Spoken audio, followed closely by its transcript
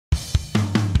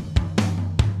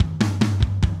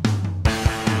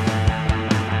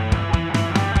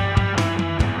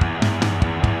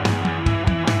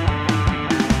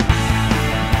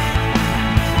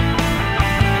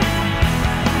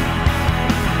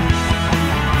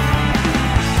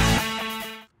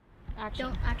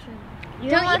Actually,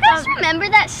 don't you guys remember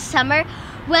that summer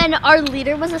when our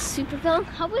leader was a supervillain?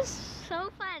 That was so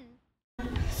fun.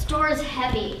 Store is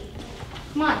heavy.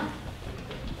 Come on.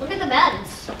 Look at the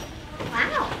beds.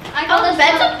 Wow. The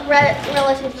beds are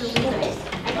relatively nice.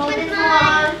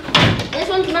 This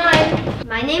one's mine.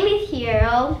 My name is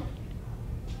Hero.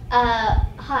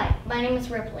 Hi. My name is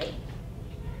Ripley.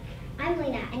 I'm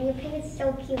Lena, and your pig is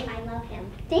so cute. I love him.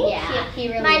 Thank you. He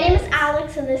really My name is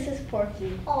Alex, and this is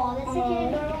Porky. Oh, that's such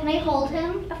an adorable. Can I hold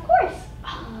him? Of course.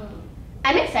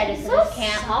 I'm excited for this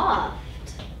camp. Soft.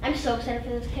 I'm so excited for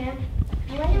this camp.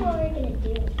 I wonder what we're gonna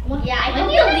do. Yeah, I think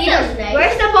the leader's nice.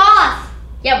 Where's the boss?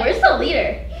 Yeah, where's the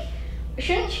leader?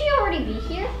 Shouldn't she already be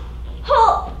here?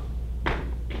 Oh.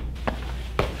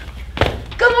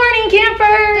 Good morning,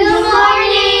 campers. Good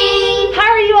morning. How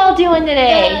are you all doing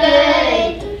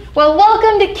today? Good. Well,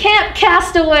 welcome to Camp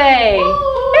Cast-Away.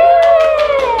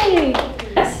 Yay!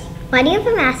 Why do you have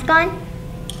a mask on?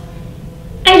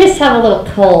 I just have a little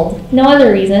cold. No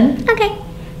other reason. Okay.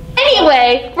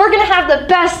 Anyway, we're gonna have the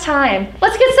best time.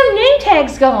 Let's get some name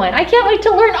tags going. I can't wait to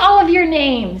learn all of your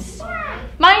names.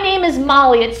 My name is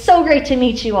Molly. It's so great to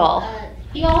meet you all.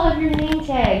 You all have your name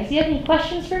tags. Do you have any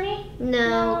questions for me?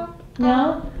 No.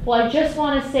 No? Well, I just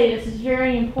want to say this is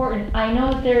very important. I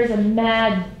know that there's a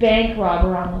mad bank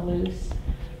robber on the loose.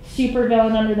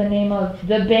 Supervillain under the name of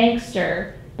the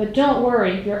Bankster. But don't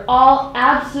worry, you're all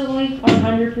absolutely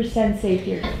 100% safe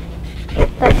here.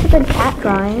 That's a good cat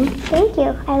drawing. Thank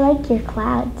you. I like your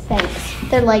clouds. Thanks.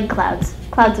 They're leg clouds.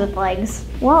 Clouds with legs.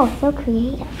 Whoa, so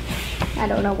creative. I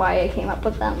don't know why I came up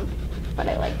with them, but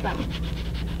I like them.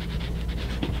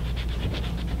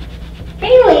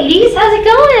 Hey ladies, how's it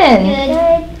going?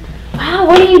 Good. Wow,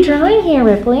 what are you drawing here,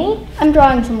 Ripley? I'm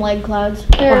drawing some leg clouds.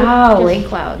 Wow, leg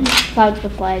clouds. Clouds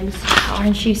with legs.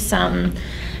 Aren't you some?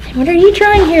 And what are you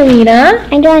drawing here, Lena?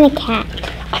 I'm drawing a cat.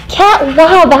 A cat?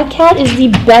 Wow, that cat is the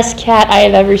best cat I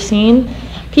have ever seen.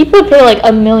 People would pay like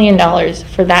 $1 million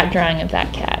for that drawing of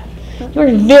that cat.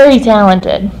 You're very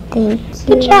talented. Thank you.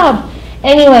 Good job.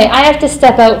 Anyway, I have to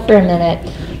step out for a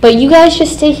minute. But you guys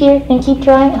just stay here and keep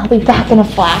drawing. I'll be back in a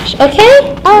flash,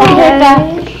 okay? I'll be right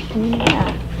back.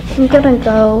 Yeah. I'm gonna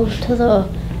go to the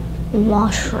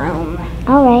washroom.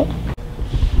 All right.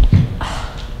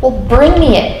 Well, bring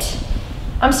me it.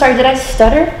 I'm sorry, did I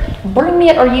stutter? Bring me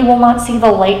it or you will not see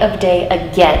the light of day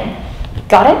again.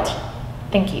 Got it?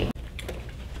 Thank you.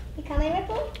 You coming,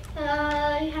 Ripley?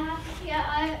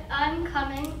 Yeah, I'm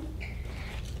coming.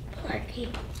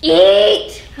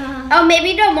 Eat! Oh, maybe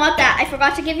you don't want that. I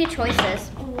forgot to give you choices.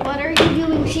 What are you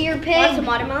doing to your pig? Want some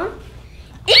watermelon?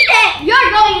 Eat it! You're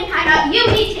going in timeout. You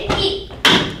need to eat.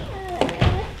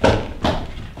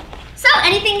 So,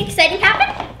 anything exciting happen?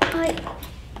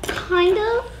 Kind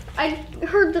of. I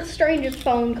heard the strangest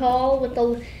phone call with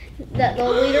that the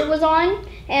leader was on,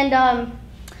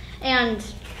 and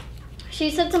she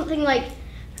said something like,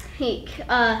 "Hey,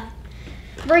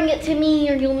 bring it to me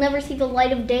or you'll never see the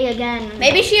light of day again."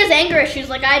 Maybe she has anger issues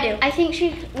like I do. I think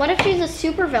what if she's a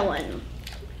supervillain?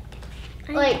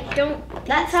 Like,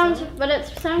 but it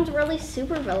sounds really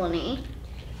supervillainy.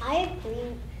 I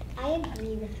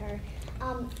agree with her.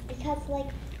 Because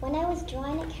like when I was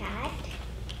drawing a cat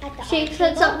at the She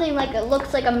said something like it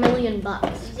looks like $1 million.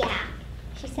 Yeah.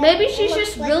 She said Maybe she's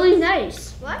just like really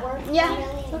nice. What? Yeah.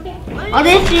 Okay. Oh,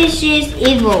 this is she's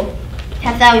evil.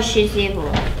 I thought she's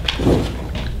evil.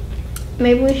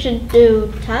 Maybe we should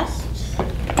do tests.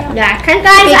 Yeah, guys,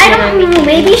 I don't know.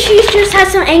 Maybe she just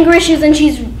has some anger issues and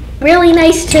she's really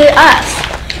nice to us.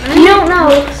 I don't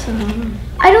know.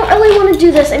 I don't really want to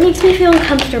do this. It makes me feel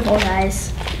uncomfortable,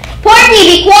 guys. Porky,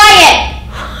 be quiet!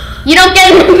 You don't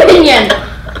get an opinion.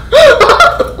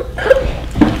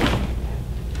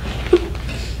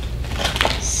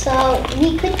 So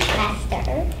we could test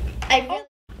her.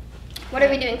 What are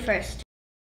we doing first?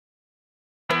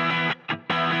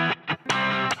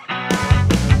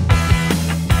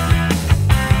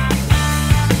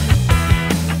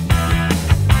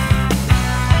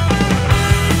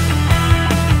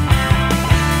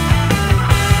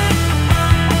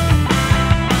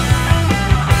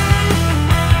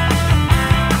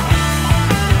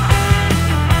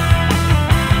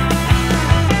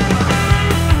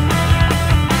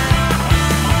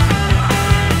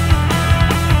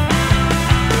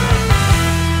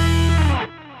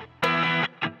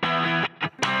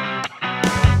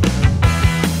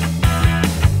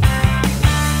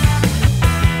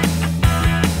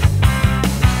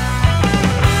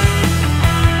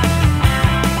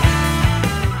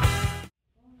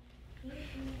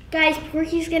 Guys,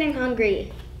 Porky's getting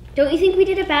hungry. Don't you think we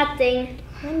did a bad thing?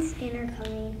 When's dinner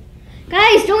coming?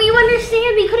 Guys, don't you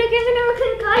understand? We could have given her a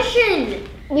concussion.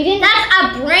 We didn't.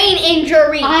 That's a brain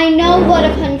injury. I know what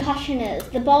a concussion is.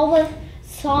 The ball was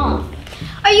soft.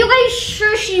 Are you guys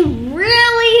sure she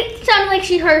really sounded like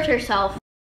she hurt herself?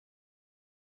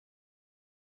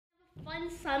 Fun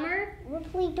summer?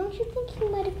 Ripley, don't you think you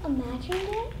might have imagined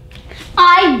it?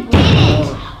 I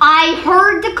didn't. I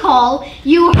heard the call.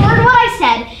 You heard what I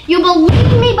said. You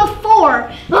believed me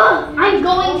before. Ugh, I'm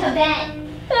going to bed.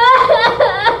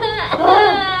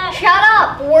 Shut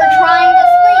up. We're trying to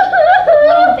sleep,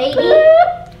 little baby.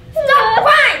 Stop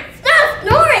crying. Stop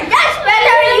snoring. That's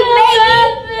better, you baby.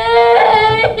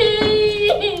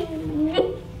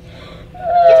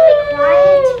 Just be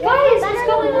quiet. Guys, what's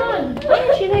going on? Why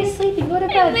aren't you guys sleeping? Go to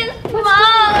bed.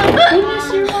 Mom. You miss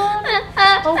your mom?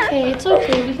 Okay, it's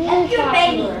okay. We can go talk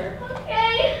to her.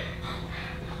 Okay.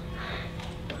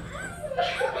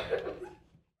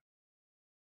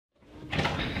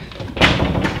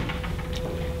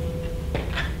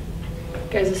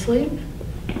 Guys asleep?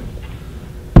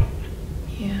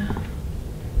 Yeah.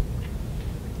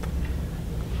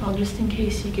 Well, just in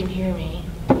case you can hear me,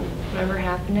 whatever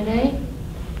happened today,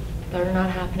 better not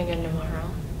happen again tomorrow.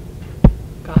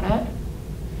 Got it?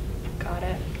 Got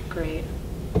it? Great.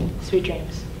 Sweet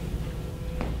dreams.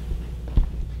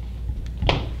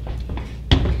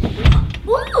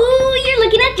 Ooh, you're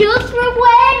looking at Jules for a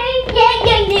wedding.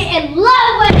 Yeah, and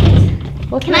love weddings.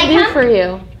 What can Can I I do come? for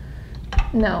you?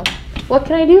 No. What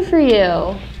can I do for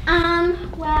you?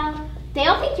 Well, they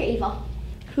all think you're evil.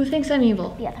 Who thinks I'm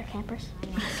evil? The other campers.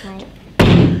 That's right.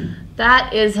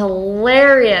 That is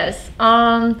hilarious.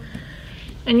 And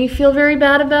you feel very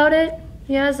bad about it?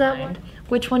 Yeah, is that one?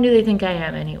 Which one do they think I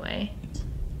am anyway?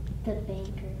 The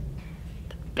banker.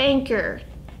 Banker.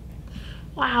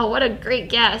 Wow, what a great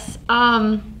guess.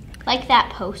 Like that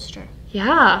poster.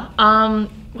 Yeah.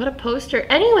 What a poster.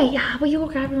 Anyway, yeah, will you go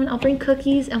grab everyone? I'll bring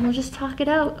cookies and we'll just talk it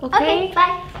out, okay? Okay,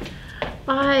 bye.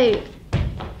 Bye.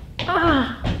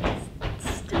 Ah,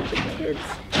 stupid kids.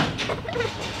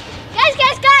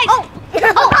 Guys! Oh,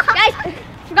 guys,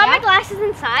 forgot my glasses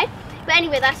inside. But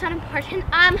anyway, that's not important.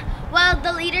 Well,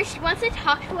 the leader, she wants to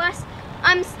talk to us.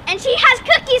 And she has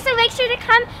cookies, so make sure to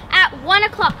come at 1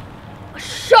 o'clock.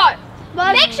 Sure.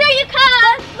 But make sure you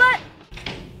come. But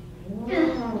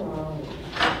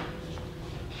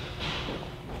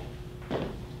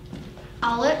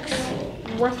Alex,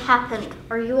 what happened?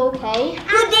 Are you okay?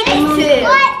 who did it?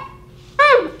 What?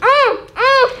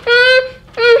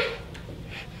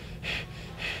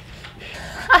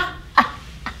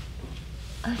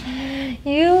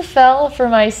 You fell for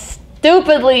my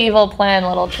stupidly evil plan,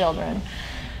 little children.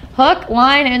 Hook,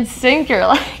 line, and sinker.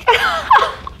 Like.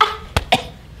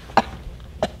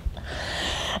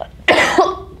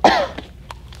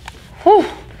 Whew.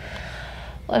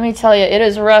 Let me tell you, it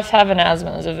is rough having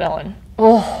asthma as a villain.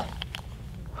 Oh.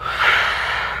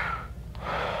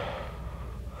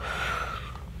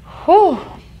 Whew.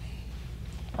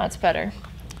 That's better.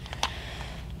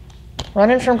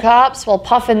 Running from cops while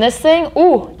puffing this thing?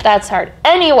 Ooh, that's hard.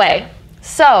 Anyway,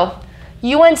 so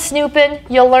you went snooping,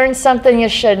 you learned something you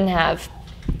shouldn't have.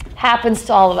 Happens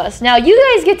to all of us. Now,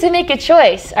 you guys get to make a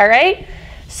choice, all right?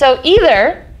 So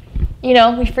either,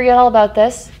 we forget all about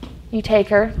this. You take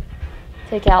her,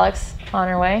 take Alex on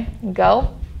her way, and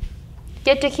go.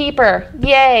 Get to keep her.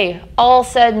 Yay, all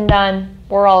said and done.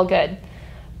 We're all good.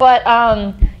 But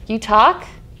you talk.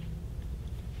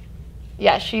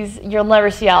 Yeah, you'll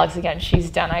never see Alex again. She's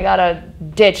done. I got a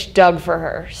ditch dug for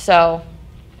her. So,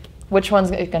 which one's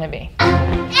it gonna be?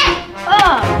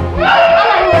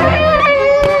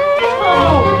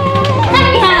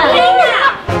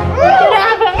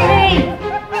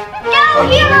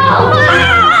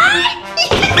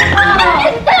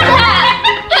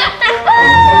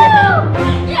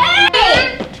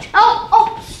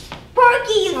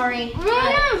 Sorry.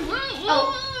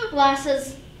 Oh,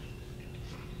 glasses.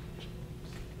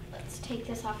 Let's take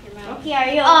this off your mouth. Okay, are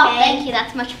you okay? Oh, thank you.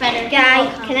 That's much better.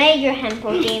 Guys, can I have your hand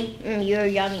protein? You're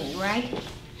yummy, right?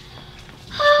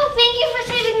 Oh, thank you for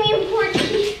saving me,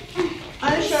 Porky.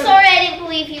 I'm Sorry I didn't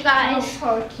believe you guys.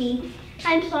 Porky.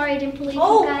 I'm sorry I didn't believe you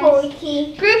Oh, guys.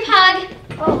 Porky. Group hug.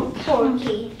 Oh,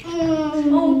 Porky.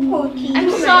 Oh, Porky. I'm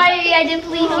sorry I didn't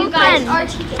believe you guys.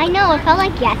 I know, it felt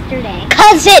like yesterday.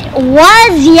 'Cause it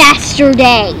was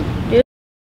yesterday.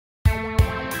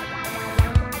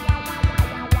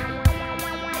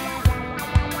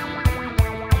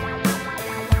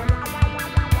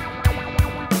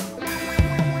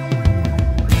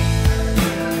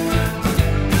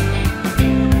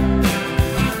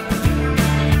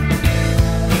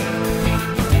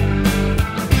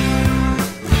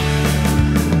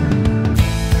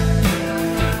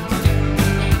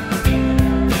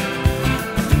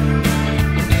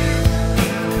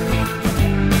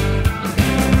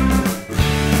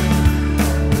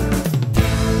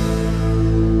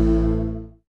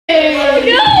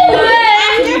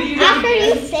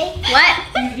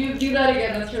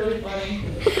 again. That's really funny.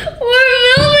 We're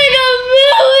filming a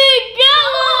movie. Go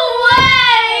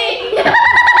away.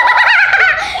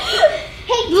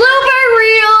 Hey, Blooper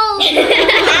reel.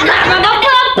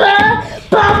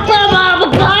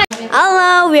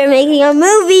 Hello, we're making a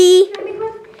movie.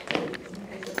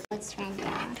 let's find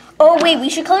out. Oh wait, we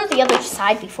should color the other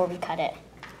side before we cut it.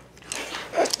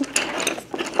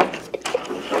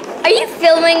 Are you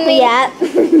filming me? Yeah.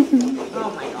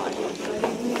 Oh my god.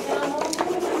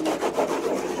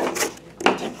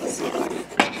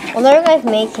 What are you guys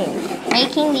making?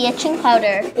 Making the itching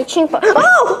powder. Itching powder.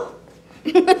 Oh!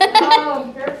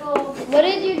 Oh, careful. What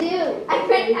did you do? I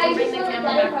bring the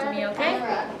camera back to me, okay?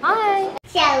 Hi.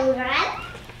 Children.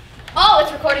 Oh,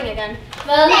 it's recording again.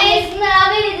 Feliz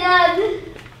Navidad.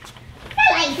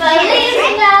 Feliz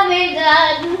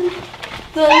Navidad.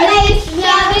 Feliz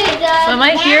Navidad. So am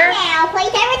I here? Now,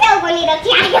 playtime is over, little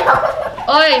child.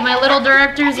 Oi, my little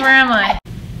directors, where am I?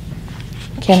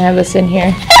 Can't have this in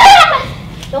here.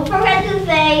 Don't forget to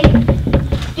say.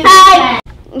 Hi.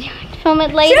 Film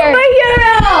it later.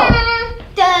 Superhero.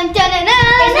 Dun, dun, dun,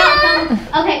 dun.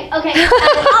 Okay.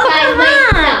 Guys,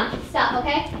 wait, stop,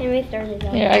 okay?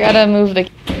 Here, I gotta move the.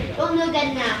 Don't do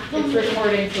that now. It's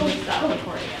recording, so stop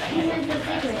recording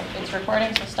it. It's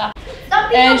recording, so stop. Stop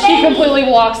being And a she baby. completely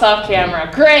walks off camera.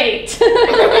 Great.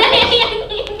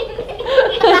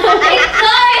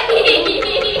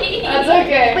 That's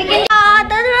okay. We can.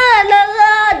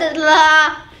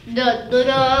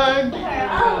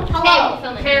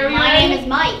 Hello. Hey, My name is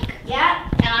Mike. Yeah.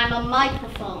 And I'm a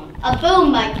microphone. A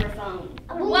boom microphone.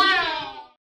 Wow.